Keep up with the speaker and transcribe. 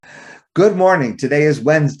Good morning. Today is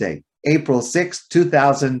Wednesday, April 6,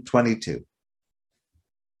 2022.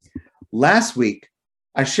 Last week,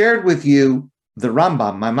 I shared with you the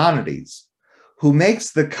Rambam, Maimonides, who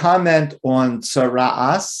makes the comment on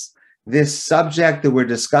tzara'as, this subject that we're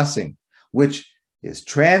discussing, which is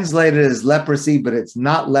translated as leprosy, but it's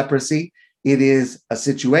not leprosy. It is a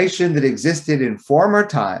situation that existed in former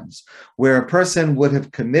times where a person would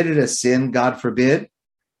have committed a sin, God forbid,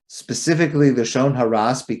 specifically the Lashon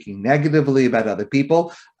Hara, speaking negatively about other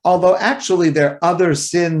people, although actually there are other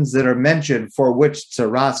sins that are mentioned for which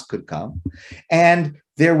tzaras could come. And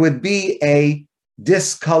there would be a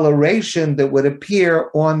discoloration that would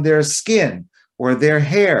appear on their skin or their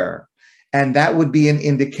hair. And that would be an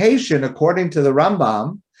indication, according to the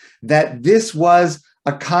Rambam, that this was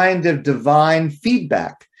a kind of divine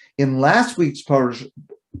feedback. In last week's portion,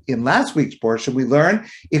 we learned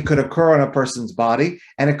it could occur on a person's body,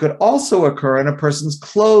 and it could also occur on a person's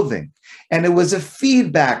clothing. And it was a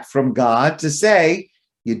feedback from God to say,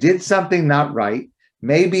 you did something not right.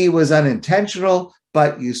 Maybe it was unintentional,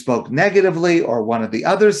 but you spoke negatively or one of the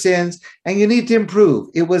other sins, and you need to improve.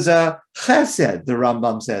 It was a chesed, the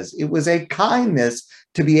Rambam says. It was a kindness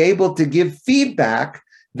to be able to give feedback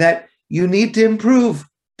that you need to improve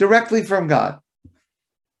directly from God.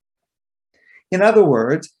 In other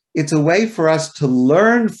words, it's a way for us to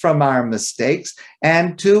learn from our mistakes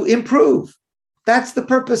and to improve. That's the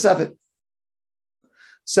purpose of it.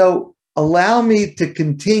 So allow me to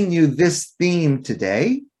continue this theme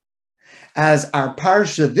today as our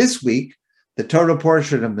parsha this week, the Torah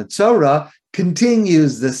portion of Metzora,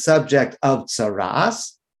 continues the subject of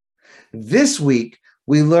tzaras. This week,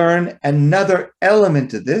 we learn another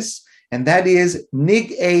element of this, and that is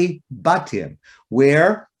nig'ei batim,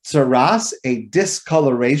 where tzaras, a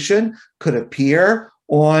discoloration, could appear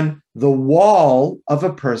on the wall of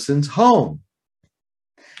a person's home.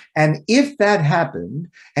 And if that happened,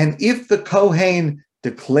 and if the Kohen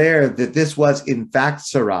declared that this was in fact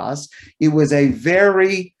tzaras, it was a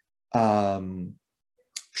very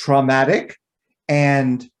traumatic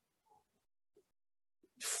and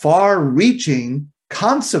far-reaching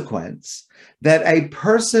consequence that a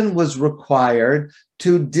person was required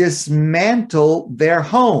to dismantle their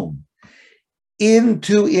home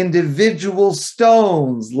into individual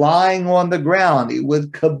stones lying on the ground. It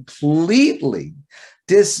would completely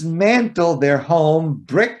dismantle their home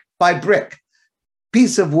brick by brick,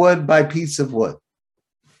 piece of wood by piece of wood.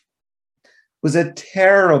 It was a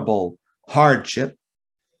terrible hardship.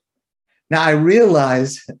 Now, I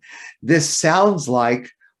realize this sounds like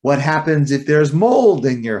what happens if there's mold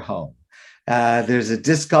in your home. There's a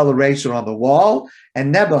discoloration on the wall,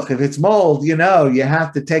 and nebuch, if it's mold, you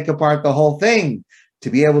have to take apart the whole thing to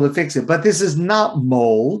be able to fix it. But this is not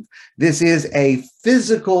mold. This is a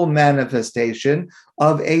physical manifestation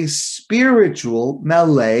of a spiritual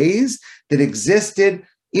malaise that existed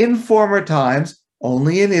in former times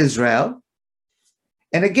only in Israel.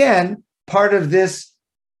 And again, part of this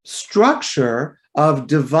structure of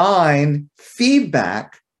divine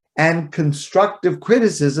feedback and constructive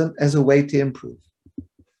criticism as a way to improve.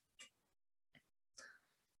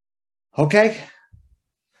 Okay,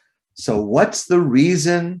 so what's the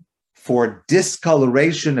reason for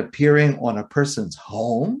discoloration appearing on a person's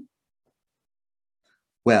home?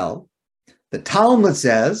 Well, the Talmud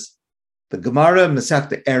says, the Gemara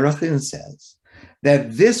Masechta Erechim says,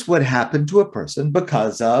 that this would happen to a person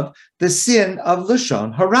because of the sin of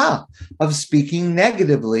Lashon Hara, of speaking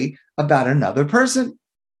negatively about another person.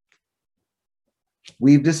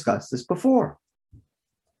 We've discussed this before.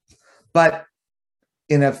 But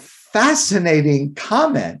in a fascinating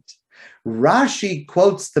comment, Rashi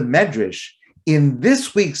quotes the Medrash in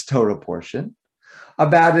this week's Torah portion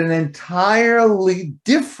about an entirely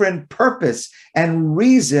different purpose and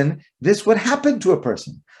reason this would happen to a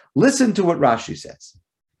person. Listen to what Rashi says.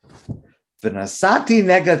 V'nasati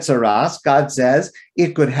nega tzaras, God says,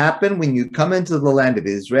 it could happen when you come into the land of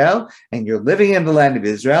Israel and you're living in the land of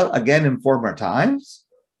Israel, again in former times,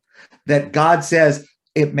 that God says,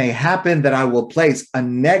 it may happen that I will place a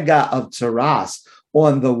nega of tzaras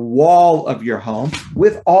on the wall of your home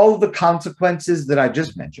with all the consequences that I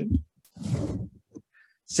just mentioned.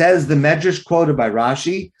 Says the Medrash quoted by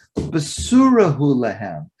Rashi, Besurahu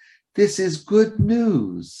lehem. This is good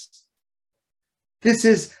news. This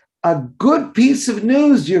is a good piece of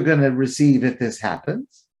news you're going to receive if this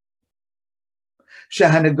happens.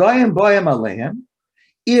 Shehanagoyim boyim aleim,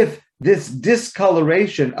 if this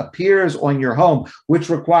discoloration appears on your home, which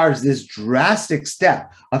requires this drastic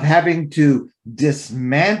step of having to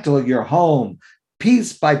dismantle your home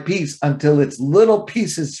piece by piece until its little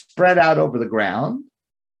pieces spread out over the ground,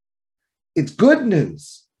 it's good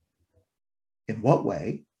news. In what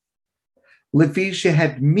way? Lefi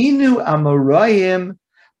shehadminu Amoraim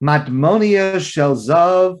matmonia shel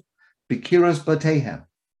zav b'kiros batehem.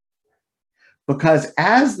 Because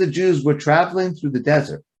as the Jews were traveling through the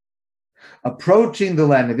desert, approaching the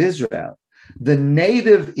land of Israel, the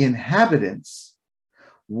native inhabitants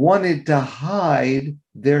wanted to hide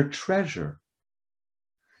their treasure.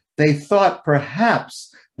 They thought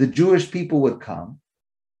perhaps the Jewish people would come.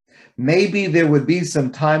 Maybe there would be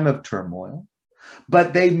some time of turmoil,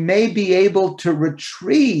 but they may be able to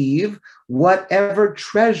retrieve whatever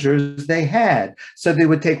treasures they had. So they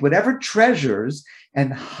would take whatever treasures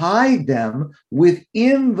and hide them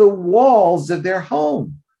within the walls of their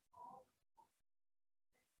home.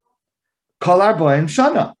 Kol Arbaim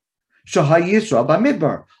Shana, Shahai Yisrael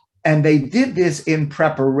Bamidbar. And they did this in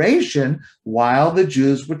preparation while the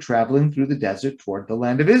Jews were traveling through the desert toward the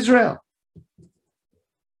land of Israel.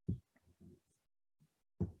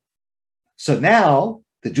 So now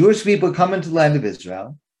the Jewish people come into the land of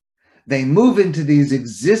Israel. They move into these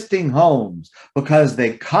existing homes because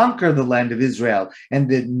they conquer the land of Israel and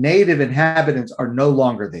the native inhabitants are no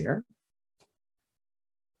longer there.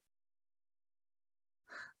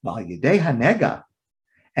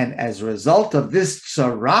 And as a result of this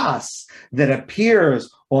tsaras that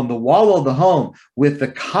appears on the wall of the home with the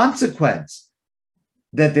consequence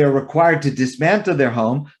that they're required to dismantle their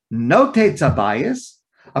home, no tetzabayis,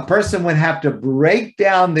 a person would have to break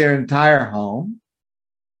down their entire home,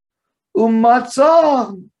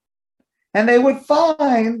 umatzah, and they would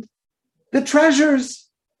find the treasures.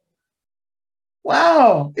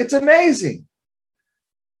 Wow, it's amazing.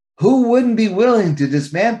 Who wouldn't be willing to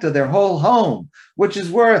dismantle their whole home, which is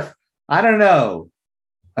worth, I don't know,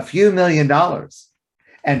 a few $1 million,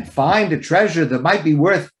 and find a treasure that might be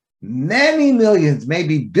worth many millions,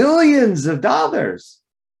 maybe billions of dollars?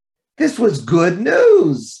 This was good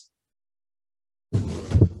news.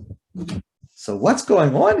 So what's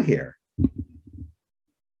going on here?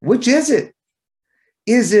 Which is it?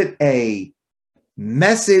 Is it a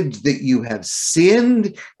message that you have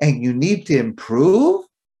sinned and you need to improve?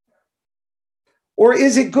 Or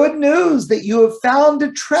is it good news that you have found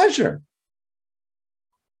a treasure?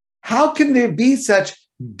 How can there be such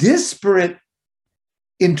disparate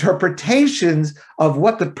interpretations of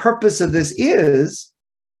what the purpose of this is?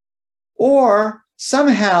 Or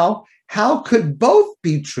somehow, how could both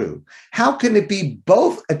be true? How can it be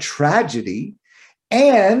both a tragedy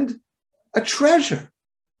and a treasure?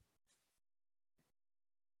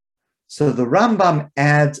 So the Rambam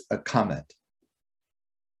adds a comment.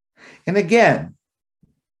 And again,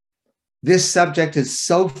 this subject is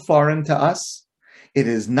so foreign to us. It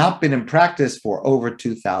has not been in practice for over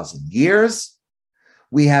 2,000 years.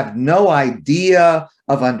 We have no idea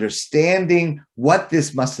of understanding what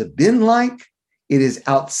this must have been like. It is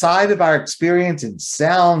outside of our experience and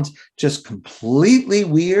sounds just completely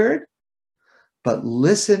weird. But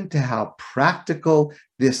listen to how practical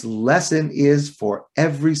this lesson is for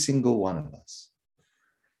every single one of us.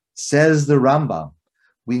 Says the Rambam,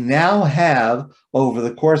 we now have, over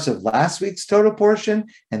the course of last week's Torah portion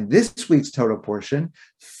and this week's Torah portion,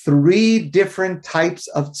 3 different types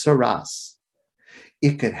of tsaras.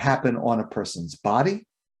 It could happen on a person's body.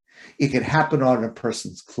 It could happen on a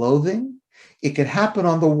person's clothing. It could happen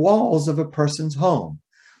on the walls of a person's home.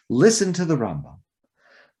 Listen to the Rambam.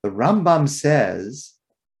 The Rambam says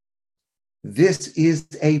this is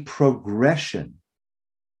a progression.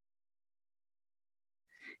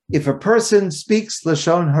 If a person speaks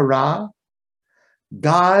Lashon Hara,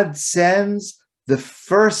 God sends the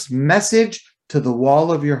first message to the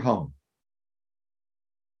wall of your home.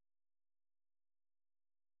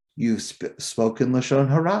 You've spoken Lashon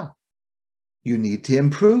Hara. You need to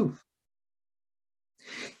improve.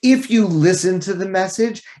 If you listen to the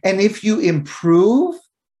message and if you improve,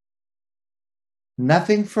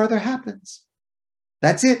 nothing further happens.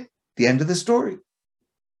 That's it. The end of the story.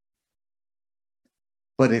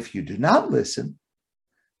 But if you do not listen,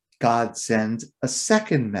 God sends a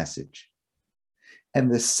second message.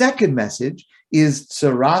 And the second message is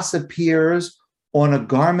tsaras appears on a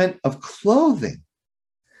garment of clothing.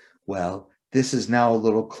 Well, this is now a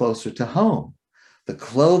little closer to home. The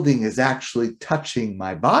clothing is actually touching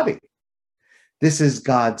my body. This is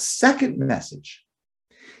God's second message.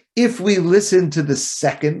 If we listen to the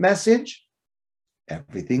second message,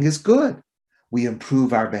 everything is good. We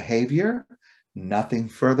improve our behavior. Nothing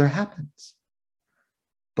further happens.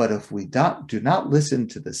 But if we do not listen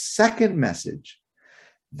to the second message,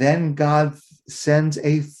 then God sends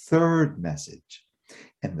a third message.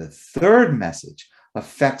 And the third message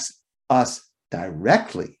affects us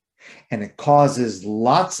directly. And it causes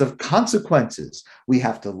lots of consequences. We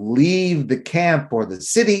have to leave the camp or the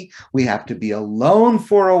city. We have to be alone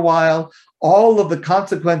for a while. All of the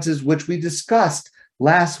consequences which we discussed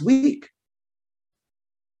last week.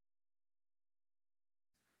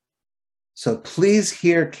 So please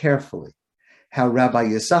hear carefully how Rabbi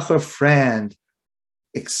Yisachar Frand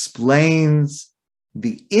explains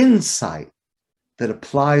the insight that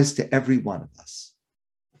applies to every one of us.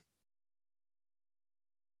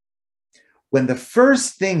 When the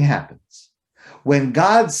first thing happens, when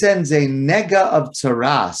God sends a nega of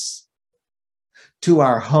tzaras to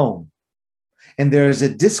our home, and there is a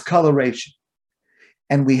discoloration,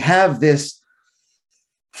 and we have this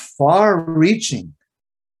far-reaching,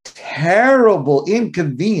 terrible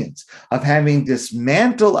inconvenience of having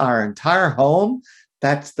dismantled our entire home,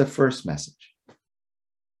 that's the first message.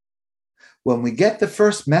 When we get the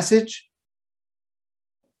first message,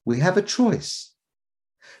 we have a choice.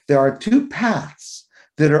 There are two paths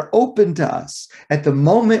that are open to us at the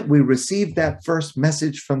moment we receive that first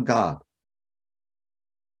message from God.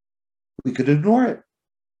 We could ignore it.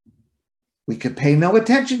 We could pay no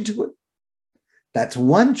attention to it. That's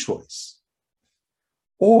one choice.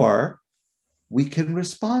 Or we can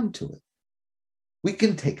respond to it. We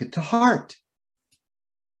can take it to heart.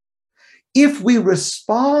 If we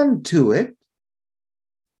respond to it,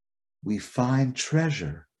 we find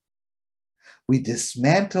treasure. We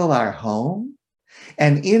dismantle our home,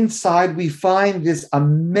 and inside we find this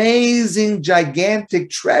amazing, gigantic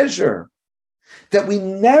treasure that we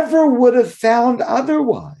never would have found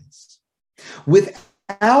otherwise.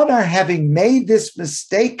 Without our having made this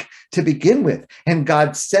mistake to begin with, and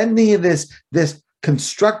God sending this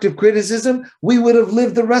constructive criticism, we would have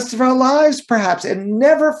lived the rest of our lives, perhaps, and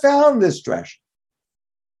never found this treasure.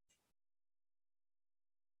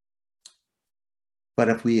 But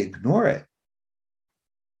if we ignore it,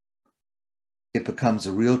 it becomes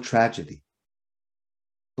a real tragedy,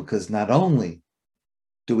 because not only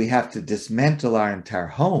do we have to dismantle our entire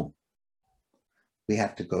home, we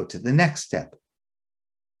have to go to the next step,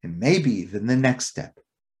 and maybe even the next step,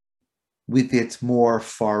 with its more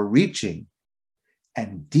far-reaching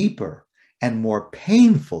and deeper and more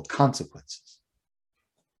painful consequences.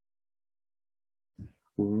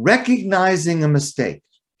 Recognizing a mistake,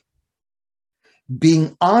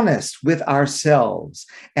 being honest with ourselves,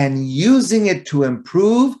 and using it to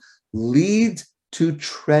improve leads to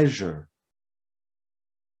treasure.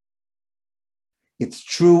 It's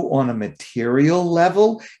true on a material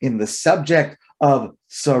level in the subject of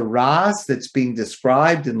tzaras that's being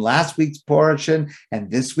described in last week's portion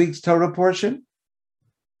and this week's Torah portion.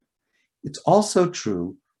 It's also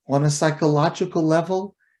true on a psychological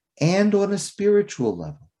level and on a spiritual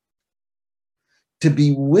level. To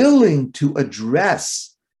be willing to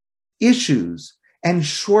address issues and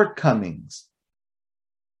shortcomings,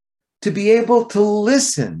 to be able to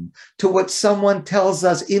listen to what someone tells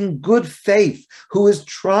us in good faith, who is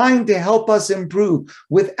trying to help us improve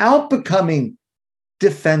without becoming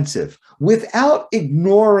defensive, without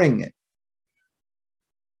ignoring it.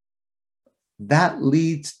 That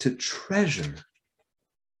leads to treasure.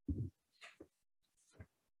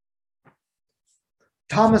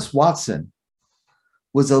 Thomas Watson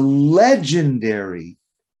was a legendary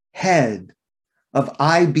head of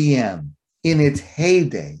IBM in its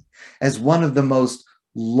heyday as one of the most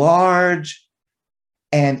large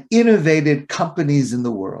and innovative companies in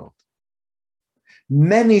the world.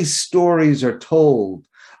 Many stories are told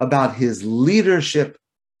about his leadership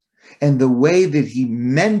and the way that he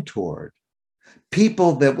mentored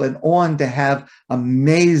people that went on to have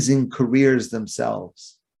amazing careers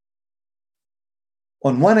themselves.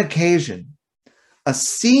 On one occasion, a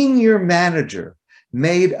senior manager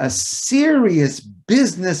made a serious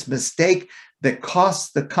business mistake that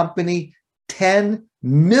cost the company $10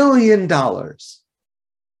 million.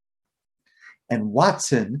 And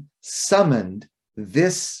Watson summoned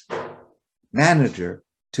this manager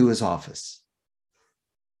to his office.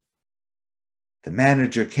 The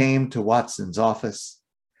manager came to Watson's office.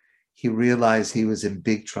 He realized he was in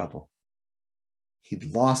big trouble.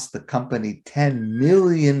 He'd lost the company $10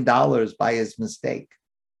 million by his mistake.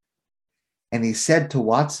 And he said to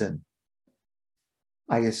Watson,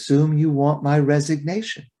 "I assume you want my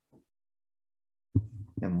resignation."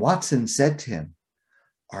 And Watson said to him,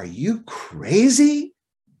 "Are you crazy?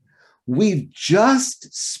 We've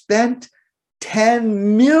just spent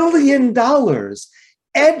 $10 million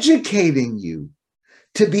educating you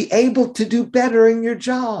to be able to do better in your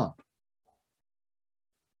job."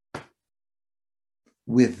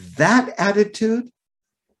 With that attitude,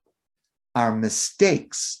 our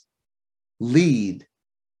mistakes lead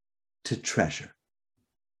to treasure.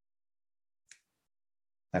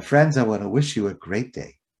 My friends, I want to wish you a great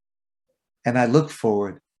day. And I look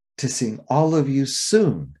forward to seeing all of you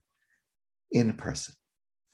soon in person.